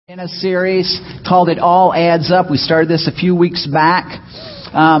In a series called It All Adds Up. We started this a few weeks back.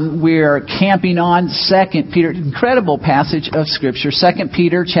 We're camping on 2 Peter, incredible passage of Scripture, 2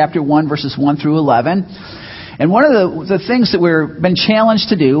 Peter chapter 1, verses 1 through 11. And one of the things that we've been challenged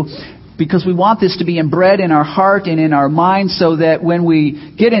to do, because we want this to be inbred in our heart and in our mind so that when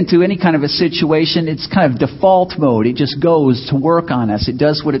we get into any kind of a situation, it's kind of default mode. It just goes to work on us. It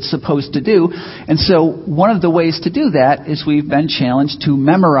does what it's supposed to do. And so one of the ways to do that is we've been challenged to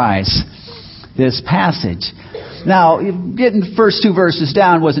memorize this passage. Now, getting the first two verses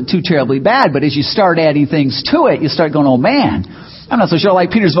down wasn't too terribly bad, but as you start adding things to it, you start going, oh man, I'm not so sure I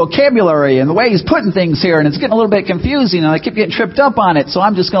like Peter's vocabulary and the way he's putting things here, and it's getting a little bit confusing, and I keep getting tripped up on it, so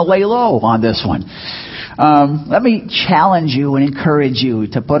I'm just going to lay low on this one. Let me challenge you and encourage you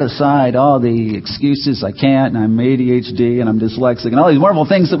to put aside all the excuses, I can't, and I'm ADHD, and I'm dyslexic, and all these wonderful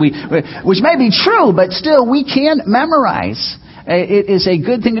things which may be true, but still we can memorize. It is a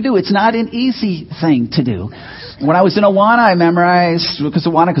good thing to do. It's not an easy thing to do. When I was in Awana, I memorized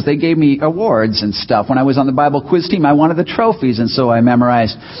because they gave me awards and stuff. When I was on the Bible quiz team, I wanted the trophies, and so I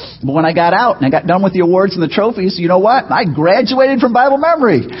memorized. But when I got out and I got done with the awards and the trophies, you know what? I graduated from Bible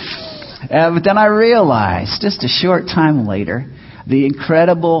memory. But then I realized, just a short time later, the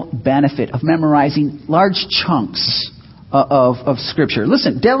incredible benefit of memorizing large chunks of Scripture.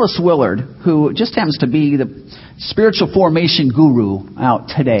 Listen, Dallas Willard, who just happens to be the spiritual formation guru out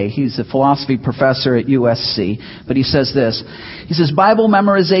today. He's a philosophy professor at USC. But he says this. He says, Bible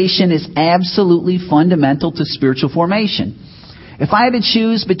memorization is absolutely fundamental to spiritual formation. If I had to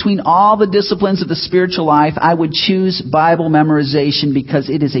choose between all the disciplines of the spiritual life, I would choose Bible memorization because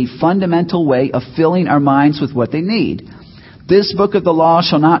it is a fundamental way of filling our minds with what they need. This book of the law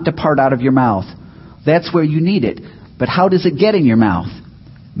shall not depart out of your mouth. That's where you need it. But how does it get in your mouth?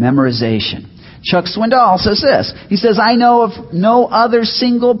 Memorization. Chuck Swindoll says this. He says, I know of no other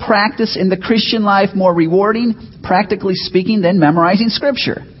single practice in the Christian life more rewarding, practically speaking, than memorizing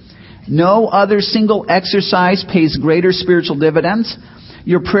Scripture. No other single exercise pays greater spiritual dividends.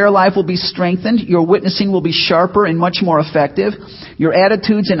 Your prayer life will be strengthened. Your witnessing will be sharper and much more effective. Your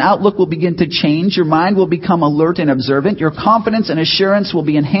attitudes and outlook will begin to change. Your mind will become alert and observant. Your confidence and assurance will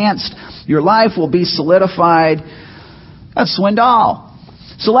be enhanced. Your life will be solidified. That's Swindoll.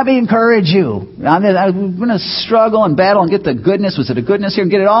 So let me encourage you. I'm going to struggle and battle and get the goodness. Was it a goodness here?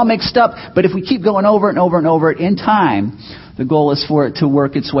 And get it all mixed up. But if we keep going over and over and over it in time, the goal is for it to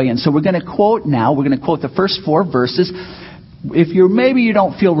work its way in. So we're going to quote now. We're going to quote the first 4 verses. If maybe you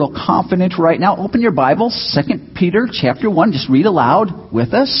don't feel real confident right now, open your Bible, 2 Peter chapter 1. Just read aloud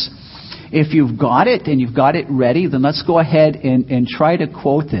with us. If you've got it and you've got it ready, then let's go ahead and try to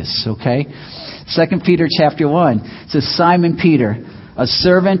quote this, okay? 2 Peter chapter 1. It says, Simon Peter, a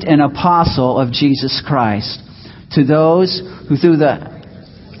servant and apostle of Jesus Christ, to those who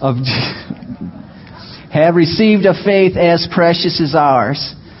have received a faith as precious as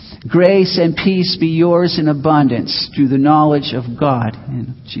ours, grace and peace be yours in abundance through the knowledge of God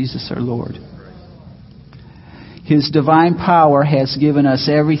and Jesus our Lord. His divine power has given us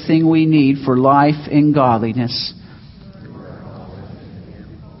everything we need for life and godliness.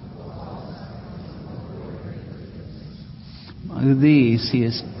 These he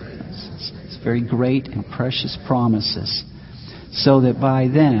has very great and precious promises, so that by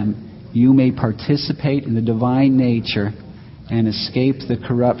them you may participate in the divine nature and escape the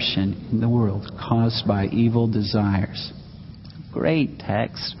corruption in the world caused by evil desires. Great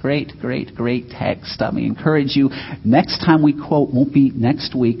text. Great text. Let me encourage you. Next time we quote won't be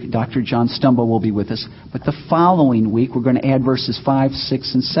next week. Dr. John Stumbo will be with us. But the following week, we're going to add verses 5,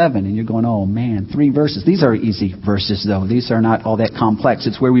 6, and 7. And you're going, oh man, 3 verses. These are easy verses, though. These are not all that complex.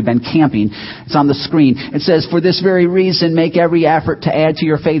 It's where we've been camping. It's on the screen. It says, for this very reason, make every effort to add to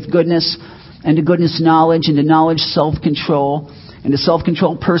your faith goodness, and to goodness knowledge, and to knowledge self-control, and to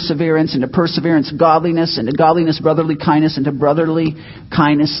self-control perseverance, and to perseverance godliness, and to godliness brotherly kindness, and to brotherly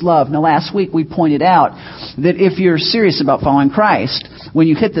kindness love. Now last week we pointed out that if you're serious about following Christ, when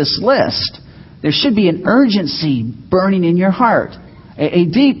you hit this list, there should be an urgency burning in your heart. A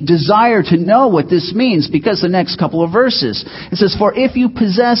deep desire to know what this means, because the next couple of verses, it says, for if you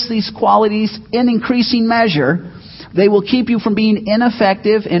possess these qualities in increasing measure, they will keep you from being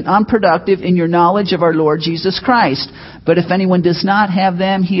ineffective and unproductive in your knowledge of our Lord Jesus Christ. But if anyone does not have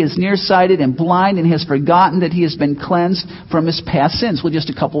them, he is nearsighted and blind and has forgotten that he has been cleansed from his past sins. Well, just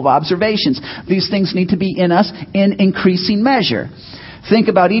a couple of observations. These things need to be in us in increasing measure. Think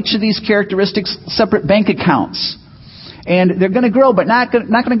about each of these characteristics, separate bank accounts. And they're going to grow, but not going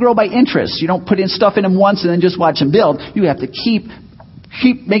to grow by interest. You don't put in stuff in them once and then just watch them build. You have to keep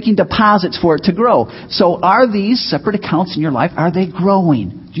Keep making deposits for it to grow. So are these separate accounts in your life, are they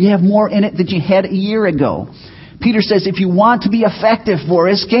growing? Do you have more in it than you had a year ago? Peter says if you want to be effective for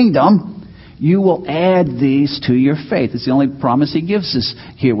His kingdom, you will add these to your faith. It's the only promise he gives us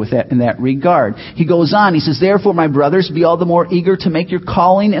here with that in that regard. He goes on, he says, therefore, my brothers, be all the more eager to make your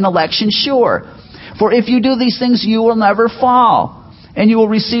calling and election sure. For if you do these things, you will never fall, and you will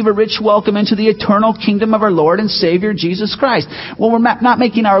receive a rich welcome into the eternal kingdom of our Lord and Savior, Jesus Christ. Well, we're not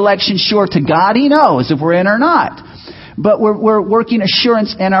making our election sure to God. He knows if we're in or not. But we're working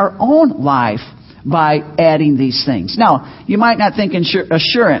assurance in our own life by adding these things. Now, you might not think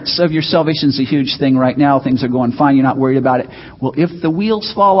assurance of your salvation is a huge thing right now. Things are going fine. You're not worried about it. Well, if the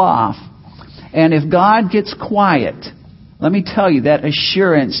wheels fall off and if God gets quiet, let me tell you that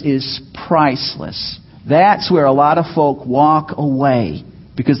assurance is priceless. That's where a lot of folk walk away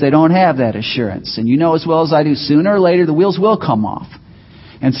because they don't have that assurance. And you know as well as I do, sooner or later the wheels will come off.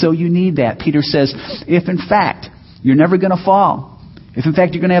 And so you need that. Peter says, if in fact you're never going to fall, if in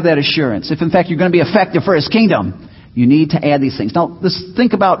fact you're going to have that assurance, if in fact you're going to be effective for His kingdom, you need to add these things. Now, let's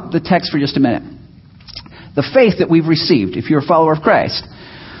think about the text for just a minute. The faith that we've received, if you're a follower of Christ,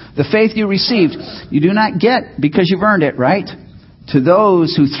 the faith you received, you do not get because you've earned it, right? To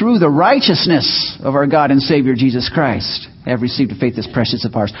those who through the righteousness of our God and Savior Jesus Christ have received a faith as precious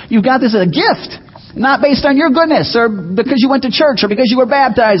as ours. You've got this as a gift. Not based on your goodness, or because you went to church, or because you were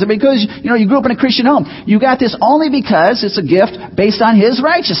baptized, or because you grew up in a Christian home. You got this only because it's a gift based on His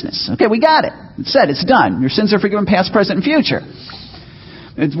righteousness. Okay, we got it. It's said, it's done. Your sins are forgiven, past, present, and future.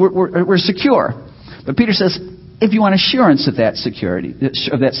 We're secure. But Peter says, if you want assurance of that security,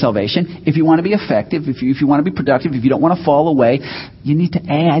 of that salvation, if you want to be effective, if you want to be productive, if you don't want to fall away, you need to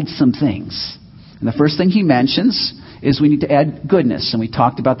add some things. And the first thing he mentions is we need to add goodness. And we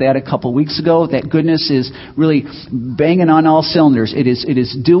talked about that a couple weeks ago. That goodness is really banging on all cylinders. It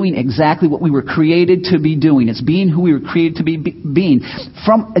is doing exactly what we were created to be doing. It's being who we were created to be being.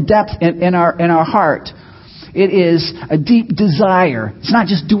 From a depth in our heart, it is a deep desire. It's not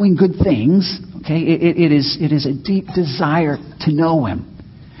just doing good things. Okay, it is a deep desire to know Him.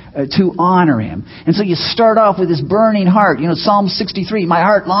 To honor Him. And so you start off with this burning heart. Psalm 63, my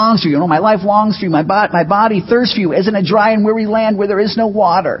heart longs for you. My life longs for you. My body thirsts for you as in a dry and weary land where there is no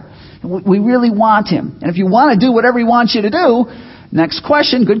water. We really want Him. And if you want to do whatever He wants you to do, next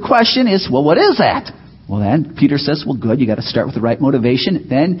question, good question is, well, what is that? Well, then Peter says, well, good. You got to start with the right motivation.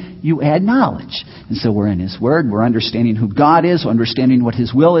 Then you add knowledge. And so we're in His Word. We're understanding who God is. We're understanding what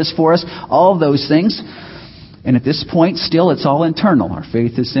His will is for us. All of those things. And at this point, still, it's all internal. Our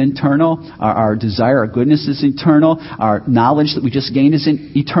faith is internal. Our desire, our goodness is internal. Our knowledge that we just gained is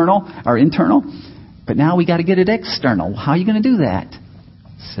internal. But now we got to get it external. How are you going to do that?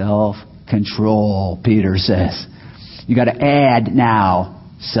 Self-control, Peter says. You got to add now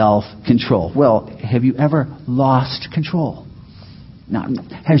self-control. Well, have you ever lost control? Now,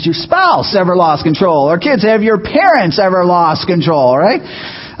 has your spouse ever lost control? Or kids, have your parents ever lost control? Right?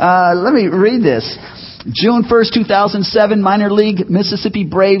 Let me read this. June 1st, 2007, minor league Mississippi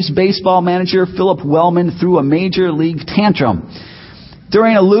Braves baseball manager Philip Wellman threw a major league tantrum.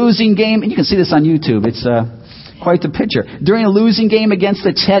 During a losing game, and you can see this on YouTube, it's quite the picture. During a losing game against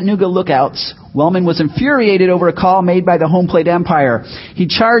the Chattanooga Lookouts, Wellman was infuriated over a call made by the home plate umpire. He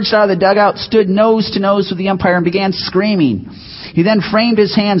charged out of the dugout, stood nose to nose with the umpire, and began screaming. He then framed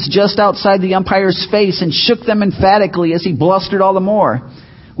his hands just outside the umpire's face and shook them emphatically as he blustered all the more.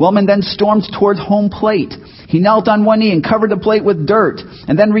 Wellman then stormed towards home plate. He knelt on one knee and covered the plate with dirt,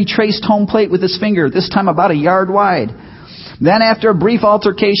 and then retraced home plate with his finger, this time about a yard wide. Then, after a brief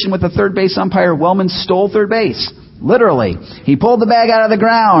altercation with the third base umpire, Wellman stole third base. Literally. He pulled the bag out of the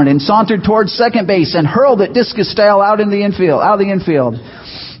ground and sauntered towards second base and hurled it discus style out of the infield.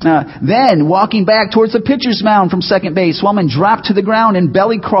 Then, walking back towards the pitcher's mound from second base, Wellman dropped to the ground and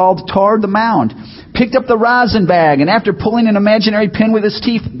belly crawled toward the mound. Picked up the rosin bag, and after pulling an imaginary pin with his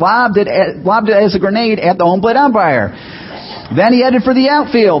teeth, lobbed it as a grenade at the home plate umpire. Then he headed for the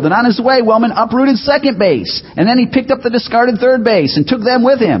outfield, and on his way, Wellman uprooted second base. And then he picked up the discarded third base and took them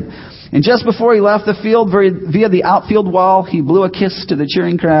with him. And just before he left the field via the outfield wall, he blew a kiss to the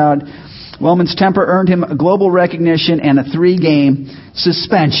cheering crowd. Wellman's temper earned him a global recognition and a 3-game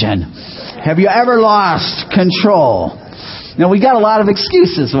suspension. Have you ever lost control? Now, we got a lot of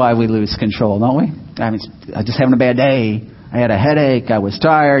excuses why we lose control, don't we? I'm just having a bad day. I had a headache. I was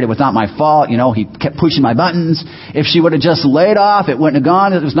tired. It was not my fault. He kept pushing my buttons. If she would have just laid off, it wouldn't have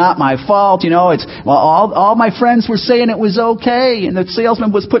gone. It was not my fault. All my friends were saying it was okay, and the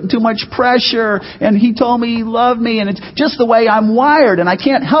salesman was putting too much pressure, and he told me he loved me, and it's just the way I'm wired, and I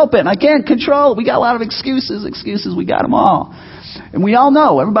can't help it, and I can't control it. We got a lot of excuses. We got them all. And we all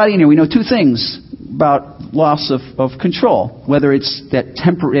know, everybody in here, we know two things about loss of control. Whether it's that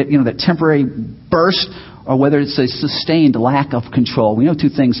temporary burst, or whether it's a sustained lack of control. We know two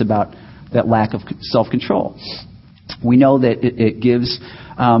things about that lack of self-control. We know that it gives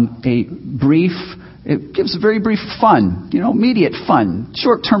a very brief fun, immediate fun,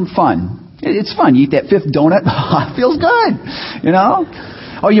 short-term fun. It's fun. You eat that fifth donut, it feels good,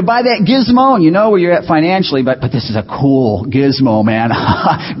 Or you buy that gizmo and you know where you're at financially, but this is a cool gizmo, man.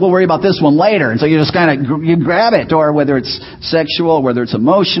 We'll worry about this one later. And so you just you grab it. Or whether it's sexual, whether it's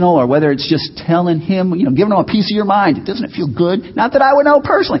emotional, or whether it's just telling him, giving him a piece of your mind. Doesn't it feel good? Not that I would know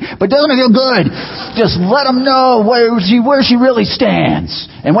personally, but doesn't it feel good? Just let him know where she really stands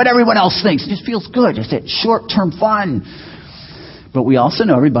and what everyone else thinks. It just feels good. Just that short-term fun. But we also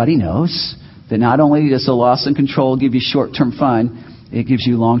know, everybody knows, that not only does the loss of control give you short-term fun, it gives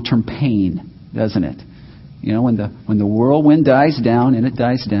you long-term pain, doesn't it? When the whirlwind dies down, and it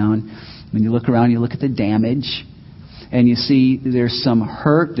dies down, when you look around, you look at the damage, and you see there's some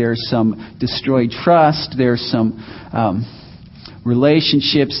hurt, there's some destroyed trust, there's some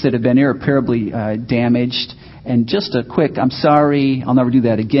relationships that have been irreparably damaged. And just a quick, I'm sorry, I'll never do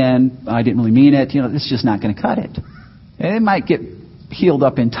that again, I didn't really mean it. This is just not going to cut it. And it might get healed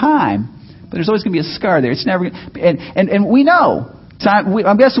up in time, but there's always going to be a scar there. It's never and we know.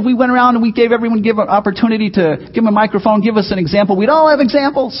 I guess if we went around and we gave everyone an opportunity to give them a microphone, give us an example, we'd all have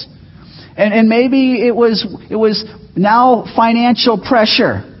examples. And maybe it was now financial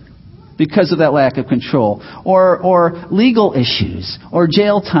pressure because of that lack of control, or legal issues, or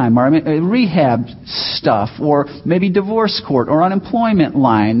jail time, or rehab stuff, or maybe divorce court, or unemployment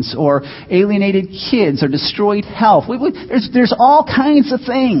lines, or alienated kids, or destroyed health. There's all kinds of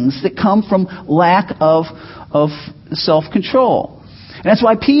things that come from lack of self-control. And that's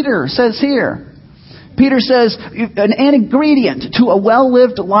why Peter says here, an ingredient to a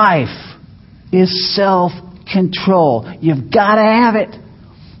well-lived life is self-control. You've got to have it.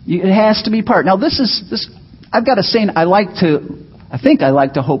 It has to be part. Now this. I've got a saying I think I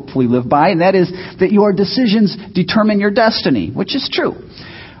like to hopefully live by, and that is that your decisions determine your destiny, which is true.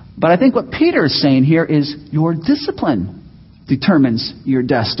 But I think what Peter is saying here is your discipline determines your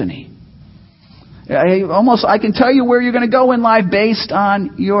destiny. I can tell you where you're going to go in life based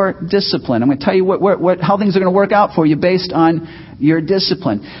on your discipline. I'm going to tell you how things are going to work out for you based on your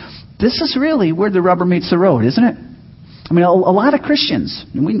discipline. This is really where the rubber meets the road, isn't it? A lot of Christians,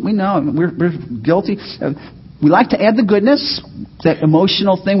 and we know we're guilty. We like to add the goodness, that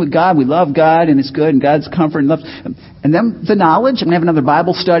emotional thing with God. We love God, and it's good, and God's comfort and love. And then the knowledge. I'm going to have another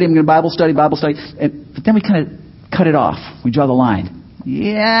Bible study. I'm going to Bible study. But then we kind of cut it off. We draw the line.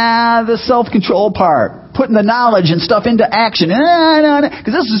 Yeah, the self-control part. Putting the knowledge and stuff into action.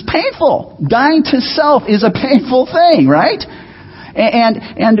 Because this is painful. Dying to self is a painful thing, right?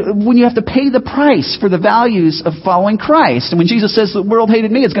 And when you have to pay the price for the values of following Christ. And when Jesus says the world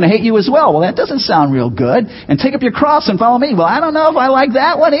hated me, it's going to hate you as well. Well, that doesn't sound real good. And take up your cross and follow me. Well, I don't know if I like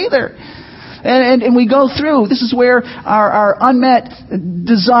that one either. And we go through. This is where our unmet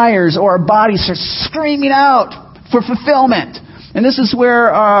desires or our bodies are screaming out for fulfillment. And this is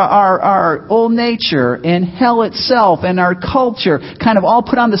where our old nature and hell itself and our culture kind of all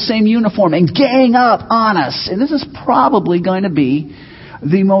put on the same uniform and gang up on us. And this is probably going to be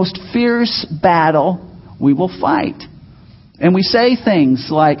the most fierce battle we will fight. And we say things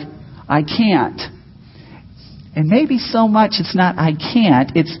like, I can't. And maybe so much it's not I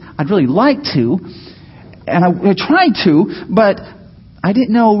can't, it's I'd really like to. And I tried to, but I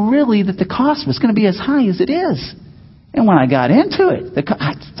didn't know really that the cost was going to be as high as it is. And when I got into it,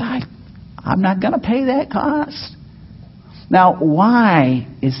 I'm not going to pay that cost. Now, why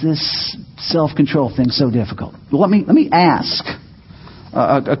is this self-control thing so difficult? Well, let me ask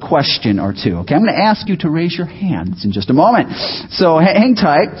a question or two. Okay, I'm going to ask you to raise your hands in just a moment. So hang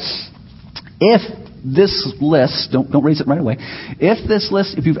tight. If this list, don't raise it right away. If this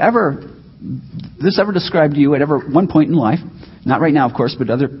list, if this ever described you at one point in life, not right now, of course, but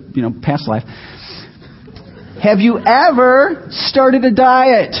past life. Have you ever started a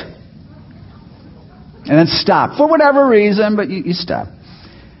diet and then stopped for whatever reason, but you stopped?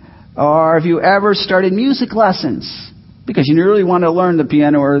 Or have you ever started music lessons because you really wanted to learn the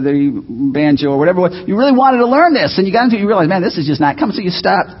piano or the banjo or whatever? You really wanted to learn this, and you got into it, you realized, man, this is just not coming, so you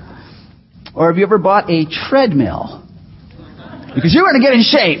stopped. Or have you ever bought a treadmill? Because you were going to get in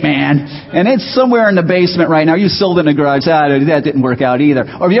shape, man. And it's somewhere in the basement right now. You sold it in the garage. That didn't work out either.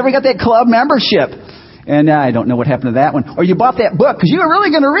 Or have you ever got that club membership? And I don't know what happened to that one. Or you bought that book because you were really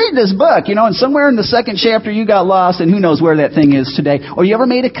going to read this book, and somewhere in the second chapter you got lost and who knows where that thing is today. Or you ever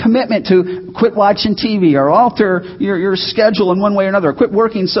made a commitment to quit watching TV or alter your schedule in one way or another, or quit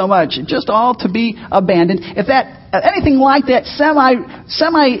working so much, just all to be abandoned. If anything like that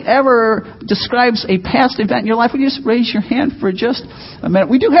semi ever describes a past event in your life, would you just raise your hand for just a minute?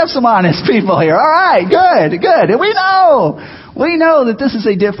 We do have some honest people here. All right, good. And we know that this is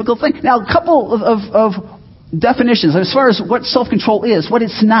a difficult thing. Now, a couple of definitions as far as what self-control is, what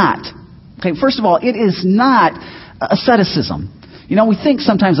it's not. Okay, first of all, it is not asceticism. We think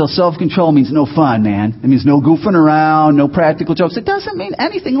sometimes self-control means no fun, man. It means no goofing around, no practical jokes. It doesn't mean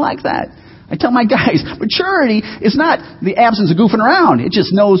anything like that. I tell my guys, maturity is not the absence of goofing around. It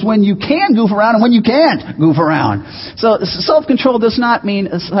just knows when you can goof around and when you can't goof around. So self-control does not mean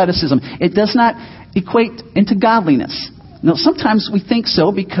asceticism. It does not equate into godliness. Now, sometimes we think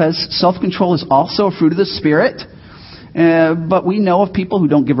so because self-control is also a fruit of the Spirit. But we know of people who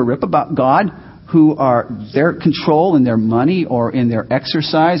don't give a rip about God, who are their control in their money or in their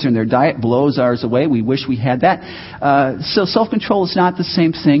exercise or in their diet blows ours away. We wish we had that. So self-control is not the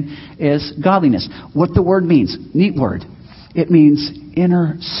same thing as godliness. What the word means, neat word. It means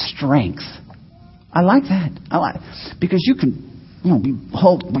inner strength. I like that. Because you can,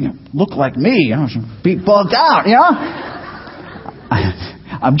 look like me, be bugged out,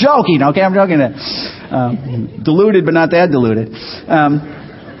 I'm joking, okay? I'm joking. Deluded, but not that deluded.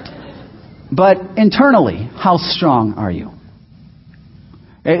 But internally, how strong are you?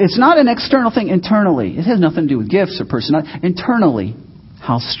 It's not an external thing. Internally, it has nothing to do with gifts or personality. Internally,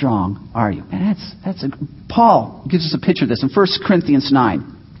 how strong are you? And Paul gives us a picture of this in 1 Corinthians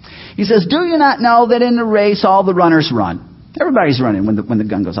 9. He says, "Do you not know that in the race all the runners run?" Everybody's running when the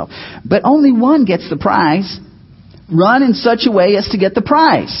gun goes off. "But only one gets the prize. Run in such a way as to get the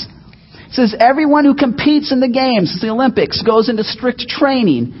prize." It says, "Everyone who competes in the games, the Olympics, goes into strict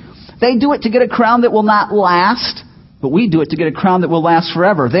training. They do it to get a crown that will not last, but we do it to get a crown that will last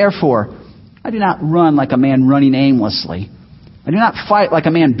forever. Therefore, I do not run like a man running aimlessly. I do not fight like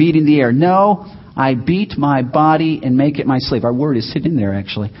a man beating the air. No, I beat my body and make it my slave." Our word is hidden there,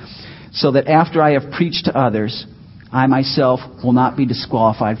 actually. "So that after I have preached to others, I myself will not be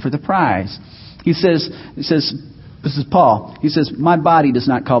disqualified for the prize." He says, this is Paul. He says, "My body does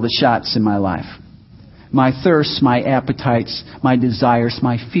not call the shots in my life. My thirsts, my appetites, my desires,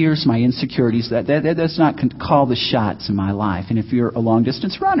 my fears, my insecurities, that does not call the shots in my life." And if you're a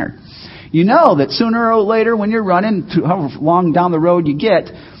long-distance runner, you know that sooner or later when you're running, however long down the road you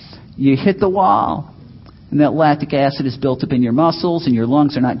get, you hit the wall. And that lactic acid is built up in your muscles, and your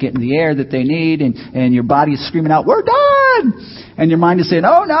lungs are not getting the air that they need, and your body is screaming out, "We're done!" And your mind is saying,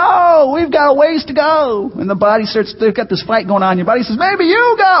 "Oh no, we've got a ways to go." And the body they've got this fight going on. Your body says, "Maybe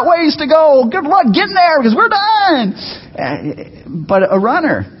you got ways to go. Good luck getting there because we're done." But a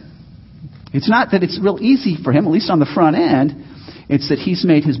runner, it's not that it's real easy for him, at least on the front end. It's that he's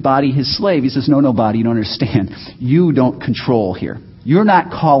made his body his slave. He says, no, body, you don't understand. You don't control here. You're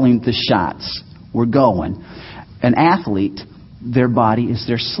not calling the shots. We're going. An athlete, their body is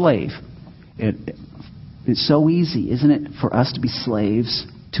their slave. It's so easy, isn't it, for us to be slaves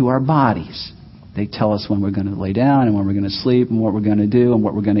to our bodies. They tell us when we're going to lay down and when we're going to sleep and what we're going to do and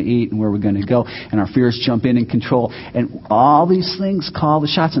what we're going to eat and where we're going to go. And our fears jump in and control. And all these things call the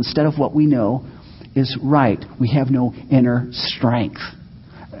shots instead of what we know is right. We have no inner strength.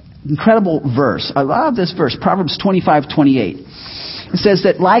 Incredible verse. I love this verse. Proverbs 25:28. It says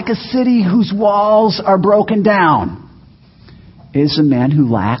that like a city whose walls are broken down is a man who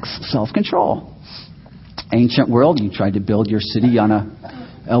lacks self-control. Ancient world, you tried to build your city on a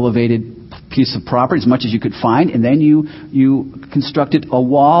elevated piece of property as much as you could find, and then you constructed a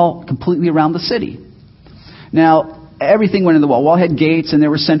wall completely around the city. Now, everything went in the wall. The wall had gates, and there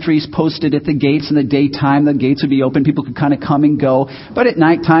were sentries posted at the gates. In the daytime, the gates would be open. People could kind of come and go. But at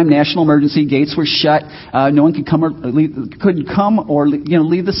nighttime, national emergency, gates were shut. No one could come or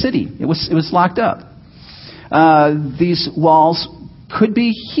leave the city. It was locked up. These walls could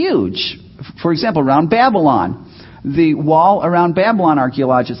be huge. For example, around Babylon, the wall around Babylon,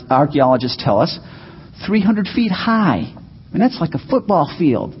 archaeologists tell us, 300 feet high. And that's like a football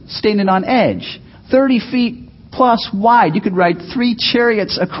field, standing on edge. 30 feet plus wide. You could ride 3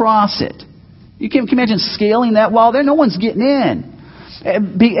 chariots across it. You can imagine scaling that wall there? No one's getting in.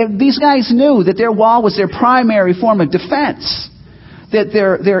 These guys knew that their wall was their primary form of defense. That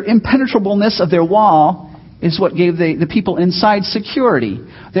their impenetrableness of their wall is what gave the people inside security.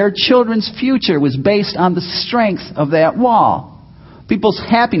 Their children's future was based on the strength of that wall. People's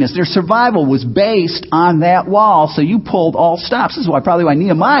happiness, their survival was based on that wall. So you pulled all stops. This is why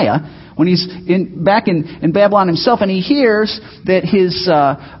Nehemiah when he's back in Babylon himself, and he hears that his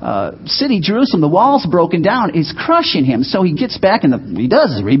city, Jerusalem, the wall's broken down, is crushing him. So he gets back, and he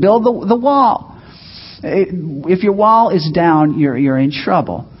does rebuild the wall. If your wall is down, you're in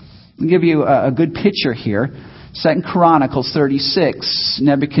trouble. I'll give you a good picture here. 2 Chronicles 36,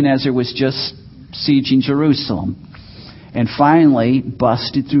 Nebuchadnezzar was just sieging Jerusalem, and finally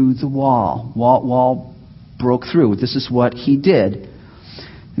busted through the wall. Wall broke through. This is what he did.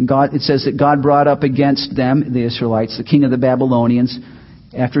 And it says that God brought up against them, the Israelites, the king of the Babylonians,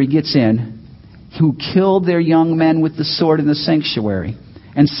 after he gets in, who killed their young men with the sword in the sanctuary,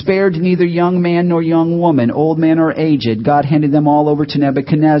 and spared neither young man nor young woman, old man or aged. God handed them all over to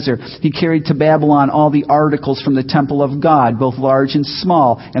Nebuchadnezzar. He carried to Babylon all the articles from the temple of God, both large and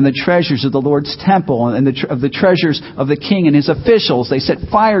small, and the treasures of the Lord's temple, and the treasures of the king and his officials. They set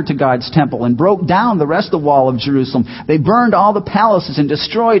fire to God's temple and broke down the rest of the wall of Jerusalem. They burned all the palaces and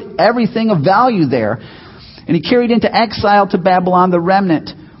destroyed everything of value there. And he carried into exile to Babylon the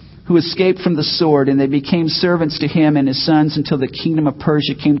remnant who escaped from the sword, and they became servants to him and his sons until the kingdom of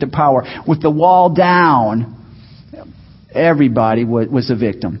Persia came to power. With the wall down, everybody was a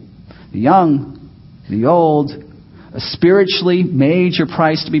victim. The young, the old, a spiritually major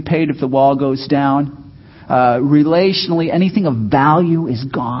price to be paid if the wall goes down. Relationally, anything of value is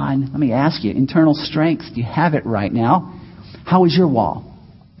gone. Let me ask you, internal strength, do you have it right now? How is your wall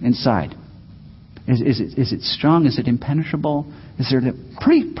inside? Is it strong? Is it impenetrable? Is there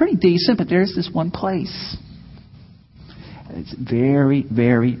pretty decent, but there's this one place. It's very,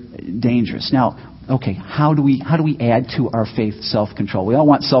 very dangerous. Now, okay, how do we add to our faith self-control? We all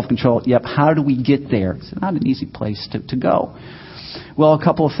want self-control. Yep, how do we get there? It's not an easy place to go. Well, a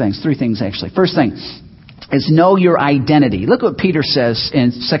couple of things. 3 things, actually. First thing is know your identity. Look what Peter says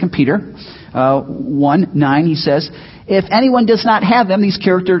in 2 Peter 1:9. He says, if anyone does not have them, these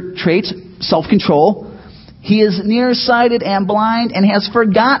character traits, self-control, he is nearsighted and blind and has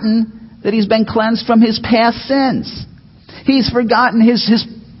forgotten that he's been cleansed from his past sins. He's forgotten his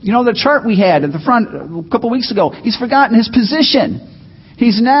the chart we had at the front a couple of weeks ago. He's forgotten his position.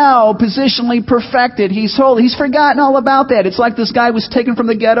 He's now positionally perfected. He's holy. He's forgotten all about that. It's like this guy was taken from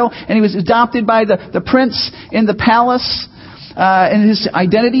the ghetto and he was adopted by the prince in the palace, and his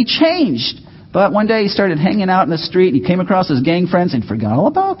identity changed. But one day he started hanging out in the street and he came across his gang friends and forgot all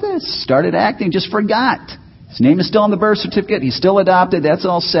about this. Started acting, just forgot. His name is still on the birth certificate. He's still adopted. That's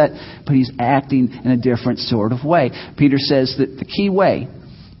all set. But he's acting in a different sort of way. Peter says that the key way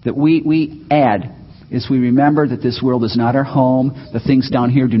that we add is we remember that this world is not our home. The things down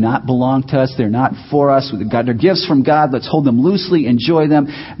here do not belong to us. They're not for us. They're gifts from God. Let's hold them loosely, enjoy them.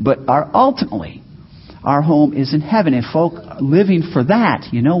 But ultimately, our home is in heaven. And folk living for that,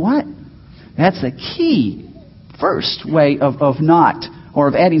 you know what? That's the key first way of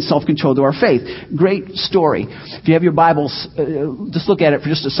adding self-control to our faith. Great story. If you have your Bibles, just look at it for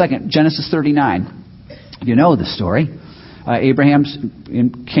just a second. Genesis 39. You know the story. Abraham's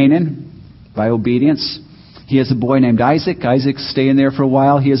in Canaan by obedience. He has a boy named Isaac. Isaac's staying there for a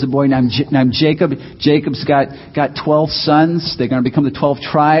while. He has a boy named Jacob. Jacob's got 12 sons. They're going to become the 12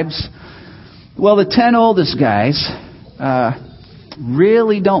 tribes. Well, the 10 oldest guys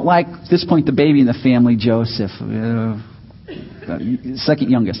really don't like, at this point, the baby in the family, Joseph, second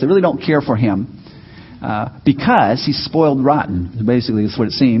youngest. They really don't care for him because he's spoiled rotten, basically is what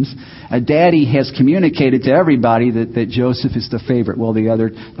it seems. Daddy has communicated to everybody that Joseph is the favorite. Well, the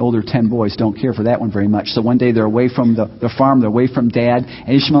older 10 boys don't care for that one very much. So one day they're away from the farm, they're away from Dad,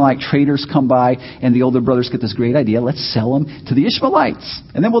 and Ishmaelite traders come by, and the older brothers get this great idea. Let's sell him to the Ishmaelites,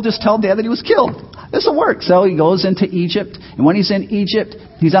 and then we'll just tell Dad that he was killed. This will work. So he goes into Egypt, and when he's in Egypt,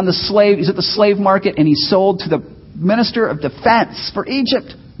 he's at the slave market, and he's sold to the minister of defense for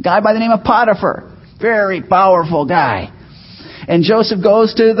Egypt, a guy by the name of Potiphar. Very powerful guy. And Joseph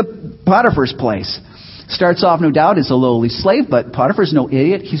goes to the Potiphar's place. Starts off, no doubt, as a lowly slave, but Potiphar's no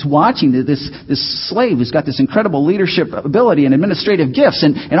idiot. He's watching this slave who's got this incredible leadership ability and administrative gifts,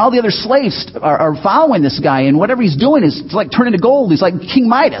 and all the other slaves are following this guy, and whatever he's doing is like turning to gold. He's like King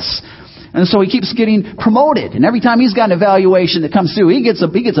Midas. And so he keeps getting promoted. And every time he's got an evaluation that comes through, he gets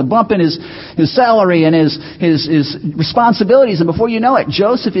a bump in his salary and his responsibilities. And before you know it,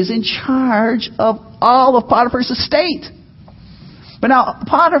 Joseph is in charge of all of Potiphar's estate. But now,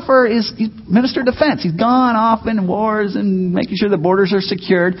 Potiphar he's minister of defense. He's gone off in wars and making sure the borders are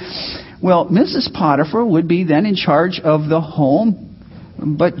secured. Well, Mrs. Potiphar would be then in charge of the home.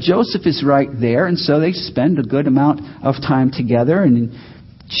 But Joseph is right there. And so they spend a good amount of time together. And in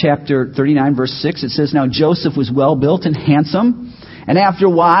chapter 39, verse 6, it says, now Joseph was well built and handsome. And after a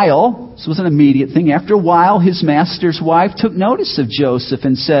while, this was an immediate thing, after a while his master's wife took notice of Joseph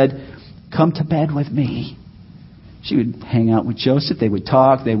and said, Come to bed with me. She would hang out with Joseph. They would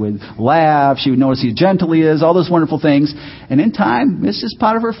talk. They would laugh. She would notice how gentle he is, all those wonderful things. And in time, Mrs.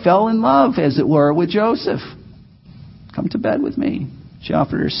 Potiphar fell in love, as it were, with Joseph. Come to bed with me. She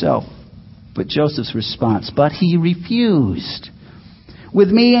offered herself. But Joseph's response, but he refused. With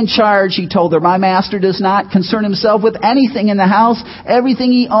me in charge, he told her, my master does not concern himself with anything in the house.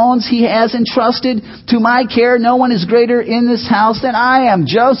 Everything he owns, he has entrusted to my care. No one is greater in this house than I am.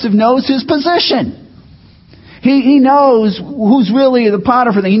 Joseph knows his position. He knows who's really the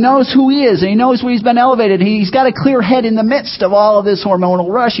Potiphar thing. He knows who he is, and he knows where he's been elevated. He's got a clear head in the midst of all of this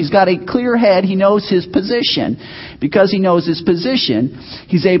hormonal rush. He's got a clear head. He knows his position. Because he knows his position,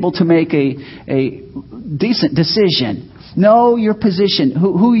 he's able to make a decent decision. Know your position,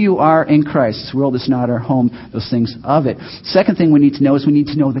 who you are in Christ. This world is not our home, those things of it. Second thing we need to know is we need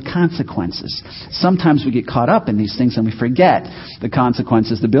to know the consequences. Sometimes we get caught up in these things and we forget the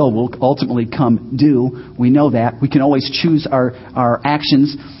consequences. The bill will ultimately come due. We know that. We can always choose our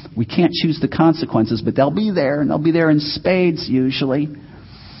actions. We can't choose the consequences, but they'll be there, and they'll be there in spades usually.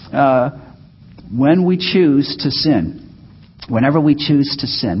 When we choose to sin, whenever we choose to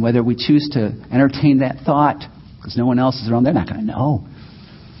sin, whether we choose to entertain that thought, because no one else is around, they're not going to know.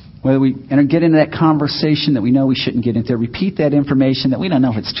 Whether we get into that conversation that we know we shouldn't get into, repeat that information that we don't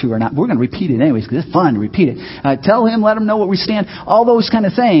know if it's true or not. We're going to repeat it anyways because it's fun to repeat it. Tell him, let him know where we stand. All those kind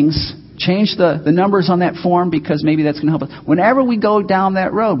of things. Change the numbers on that form because maybe that's going to help us. Whenever we go down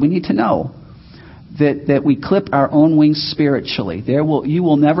that road, we need to know that we clip our own wings spiritually. You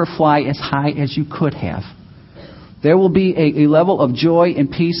will never fly as high as you could have. There will be a level of joy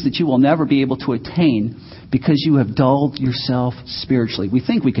and peace that you will never be able to attain because you have dulled yourself spiritually. We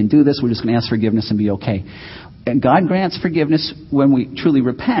think we can do this. We're just going to ask forgiveness and be okay. And God grants forgiveness when we truly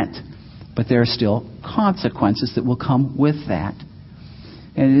repent. But there are still consequences that will come with that.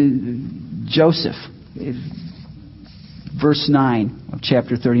 And Joseph, verse 9 of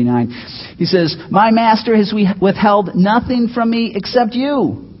chapter 39, he says, my master has withheld nothing from me except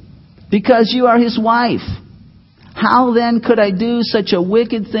you, because you are his wife. How then could I do such a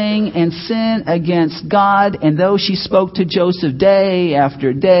wicked thing and sin against God? And though she spoke to Joseph day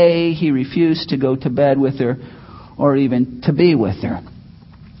after day, he refused to go to bed with her or even to be with her.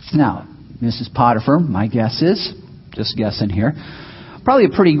 Now, Mrs. Potiphar, my guess is, just guessing here, probably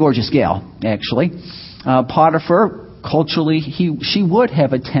a pretty gorgeous gal, actually. Potiphar, culturally, she would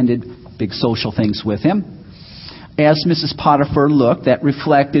have attended big social things with him. As Mrs. Potiphar looked, that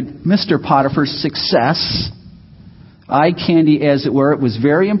reflected Mr. Potiphar's success. Eye candy, as it were. It was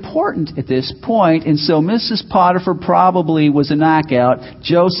very important at this point. And so Mrs. Potiphar probably was a knockout.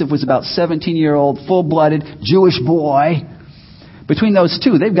 Joseph was about 17-year-old, full-blooded Jewish boy. Between those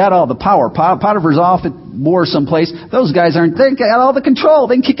two, they've got all the power. Potiphar's off at war someplace. Those guys they got all the control.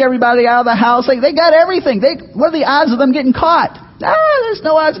 They can kick everybody out of the house. They got everything. What are the odds of them getting caught? There's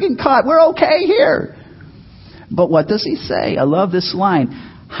no odds of getting caught. We're okay here. But what does he say? I love this line.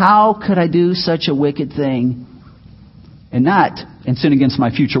 How could I do such a wicked thing and sin against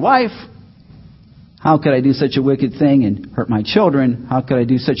my future wife? How could I do such a wicked thing and hurt my children? How could I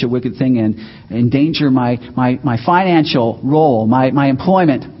do such a wicked thing and endanger my financial role, my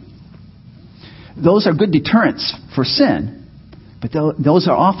employment? Those are good deterrents for sin. But those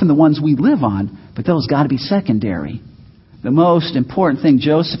are often the ones we live on, but those got to be secondary. The most important thing,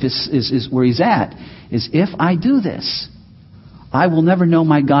 Joseph is where he's at, is if I do this, I will never know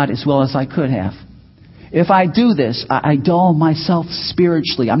my God as well as I could have. If I do this, I dull myself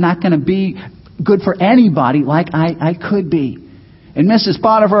spiritually. I'm not going to be good for anybody like I could be. And Mrs.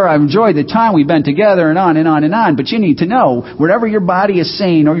 Potiphar, I've enjoyed the time we've been together and on and on and on. But you need to know, whatever your body is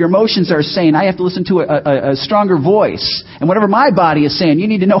saying or your emotions are saying, I have to listen to a stronger voice. And whatever my body is saying, you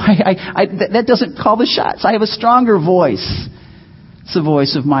need to know that doesn't call the shots. I have a stronger voice. It's the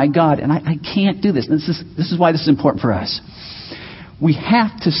voice of my God. And I can't do this. And this is why this is important for us. We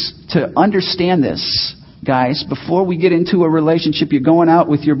have to understand this. Guys, before we get into a relationship, you're going out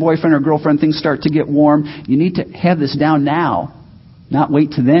with your boyfriend or girlfriend, things start to get warm. You need to have this down now, not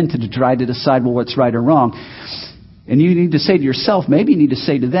wait to then to try to decide, what's right or wrong. And you need to say to yourself, maybe you need to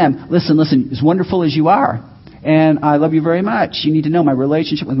say to them, listen, as wonderful as you are, and I love you very much, you need to know my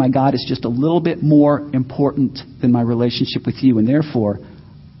relationship with my God is just a little bit more important than my relationship with you, and therefore,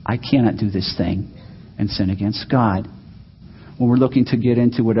 I cannot do this thing and sin against God. When we're looking to get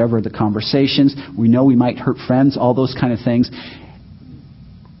into whatever the conversations, we know we might hurt friends, all those kind of things.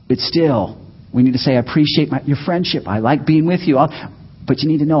 But still, we need to say, I appreciate your friendship. I like being with you. But you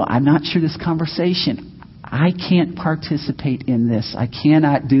need to know, I'm not sure this conversation. I can't participate in this. I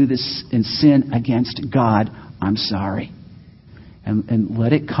cannot do this and sin against God. I'm sorry. and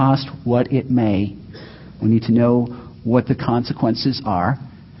let it cost what it may. We need to know what the consequences are,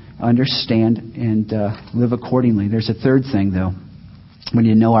 understand, and live accordingly. There's a third thing, though. We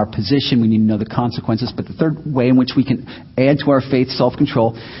need to know our position. We need to know the consequences. But the third way in which we can add to our faith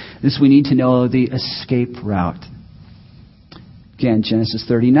self-control is we need to know the escape route. Again, Genesis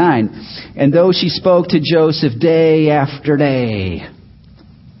 39. And though she spoke to Joseph day after day,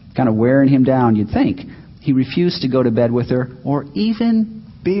 kind of wearing him down, you'd think, he refused to go to bed with her or even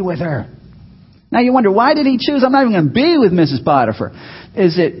be with her. Now you wonder, why did he choose, I'm not even going to be with Mrs. Potiphar?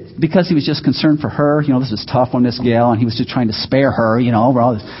 Is it because he was just concerned for her? This is tough on this gal, and he was just trying to spare her, over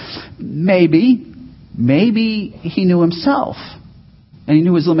all this. Maybe he knew himself, and he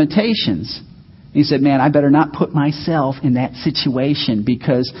knew his limitations. He said, man, I better not put myself in that situation,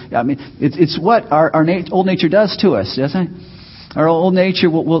 because, it's what our old nature does to us, doesn't it? Our old nature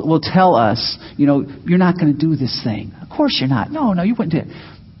will tell us, you're not going to do this thing. Of course you're not. No, you wouldn't do it.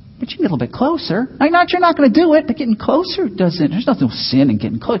 But you can get a little bit closer. You're not going to do it, but getting closer doesn't. There's no sin in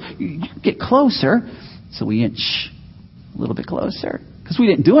getting close. You get closer, so we inch a little bit closer. Because we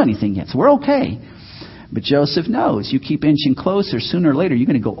didn't do anything yet, so we're okay. But Joseph knows, you keep inching closer, sooner or later you're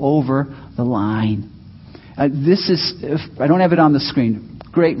going to go over the line. This is, I don't have it on the screen.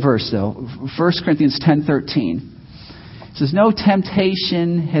 Great verse, though. 1 Corinthians 10:13. It says, no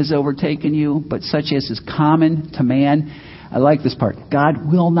temptation has overtaken you, but such as is common to man. I like this part.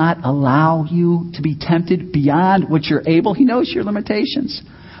 God will not allow you to be tempted beyond what you're able. He knows your limitations.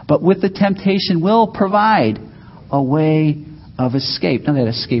 But with the temptation will provide a way of escape. Now that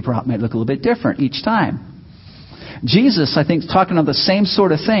escape route might look a little bit different each time. Jesus, I think, is talking about the same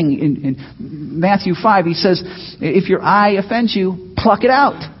sort of thing. In Matthew 5, he says, if your eye offends you, pluck it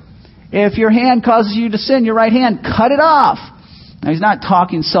out. If your hand causes you to sin, your right hand, cut it off. Now, he's not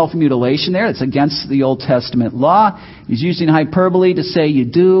talking self-mutilation there. It's against the Old Testament law. He's using hyperbole to say you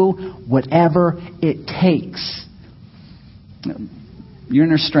do whatever it takes. Your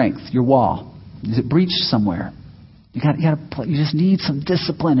inner strength, your wall. Is it breached somewhere? You just need some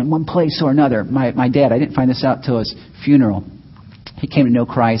discipline in one place or another. My dad, I didn't find this out till his funeral. He came to know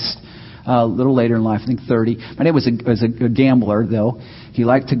Christ a little later in life, I think 30. My dad was a gambler, though. He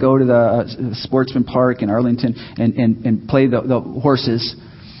liked to go to the Sportsman Park in Arlington and play the horses.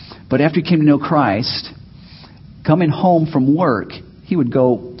 But after he came to know Christ, coming home from work, he would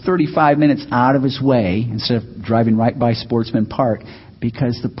go 35 minutes out of his way instead of driving right by Sportsman Park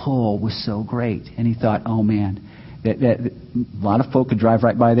because the pull was so great. And he thought, oh man, that a lot of folk could drive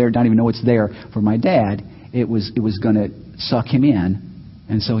right by there, don't even know it's there. For my dad, it was going to suck him in.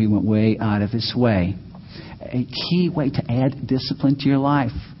 And so he went way out of his way. A key way to add discipline to your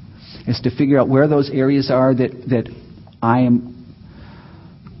life is to figure out where those areas are that I am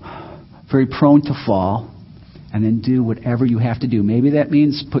very prone to fall, and then do whatever you have to do. Maybe that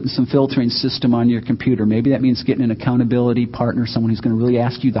means putting some filtering system on your computer. Maybe that means getting an accountability partner, someone who's going to really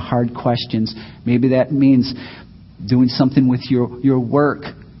ask you the hard questions. Maybe that means doing something with your work.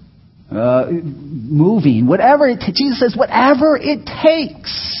 Moving, whatever Jesus says, whatever it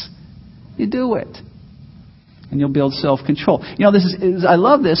takes, you do it, and you'll build self-control. I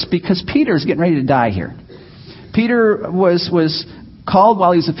love this because Peter's getting ready to die here. Peter was called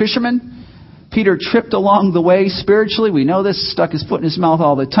while he was a fisherman. Peter tripped along the way spiritually. We know this. Stuck his foot in his mouth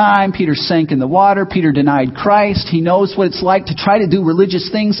all the time. Peter sank in the water. Peter denied Christ. He knows what it's like to try to do religious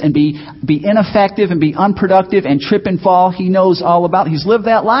things and be ineffective and be unproductive and trip and fall. He knows all about it. He's lived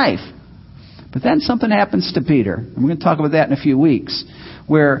that life. But then something happens to Peter. And we're going to talk about that in a few weeks.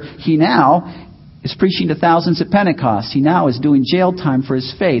 Where he now is preaching to thousands at Pentecost. He now is doing jail time for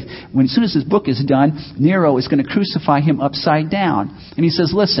his faith. As soon as his book is done, Nero is going to crucify him upside down. And he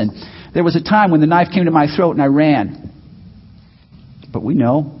says, listen, there was a time when the knife came to my throat and I ran. But we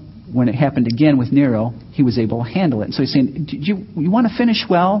know when it happened again with Nero, he was able to handle it. And so he's saying, do you want to finish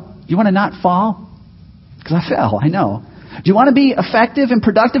well? Do you want to not fall? Because I fell, I know. Do you want to be effective and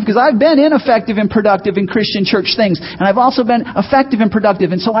productive? Because I've been ineffective and productive in Christian church things. And I've also been effective and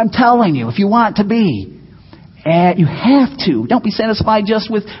productive. And so I'm telling you, if you want to be, you have to. Don't be satisfied just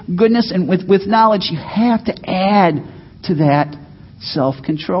with goodness and with knowledge. You have to add to that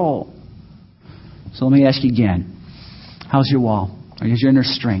self-control. So let me ask you again. How's your wall? How's your inner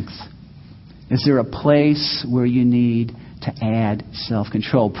strength? Is there a place where you need to add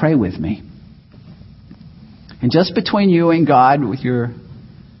self-control? Pray with me. And just between you and God, with your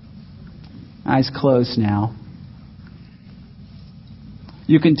eyes closed now,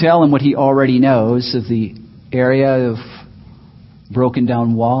 you can tell him what he already knows of the area of broken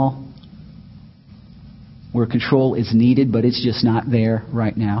down wall where control is needed, but it's just not there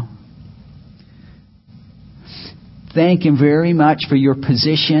right now. Thank Him very much for your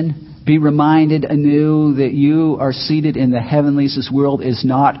position. Be reminded anew that you are seated in the heavenlies. This world is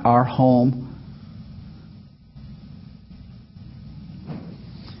not our home.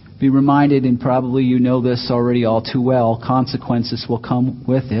 Be reminded, and probably you know this already all too well, consequences will come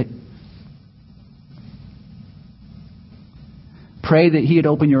with it. Pray that He would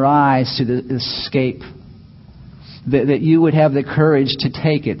open your eyes to the escape. That you would have the courage to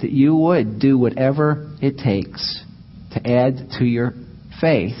take it. That you would do whatever it takes to add to your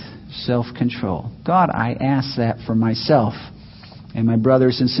faith self-control. God, I ask that for myself and my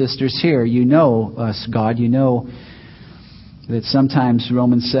brothers and sisters here. You know us, God. You know that sometimes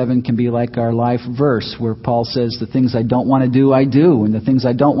Romans 7 can be like our life verse where Paul says, the things I don't want to do, I do. And the things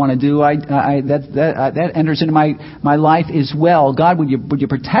I don't want to do, that enters into my life as well. God, would you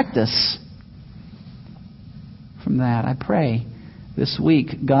protect us from that? I pray this week,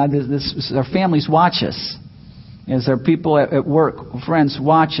 God, our families watch us. As our people at work, friends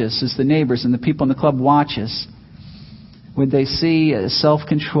watch us, as the neighbors and the people in the club watch us. Would they see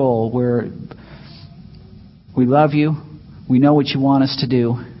self-control where we love you, we know what you want us to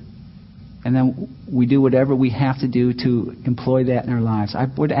do, and then we do whatever we have to do to employ that in our lives. I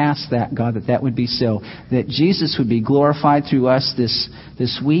would ask that, God, that would be so. That Jesus would be glorified through us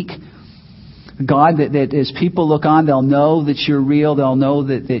this week. God, that as people look on, they'll know that you're real. They'll know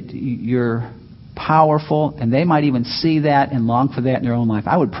that you're powerful, and they might even see that and long for that in their own life.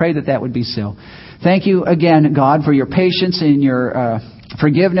 I would pray that would be so. Thank you again, God, for your patience and your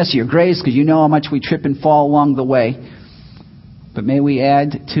forgiveness, your grace, because you know how much we trip and fall along the way. But may we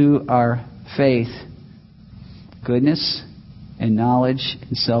add to our faith goodness and knowledge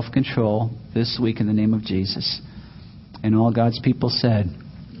and self-control this week in the name of Jesus. And all God's people said,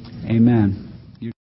 Amen.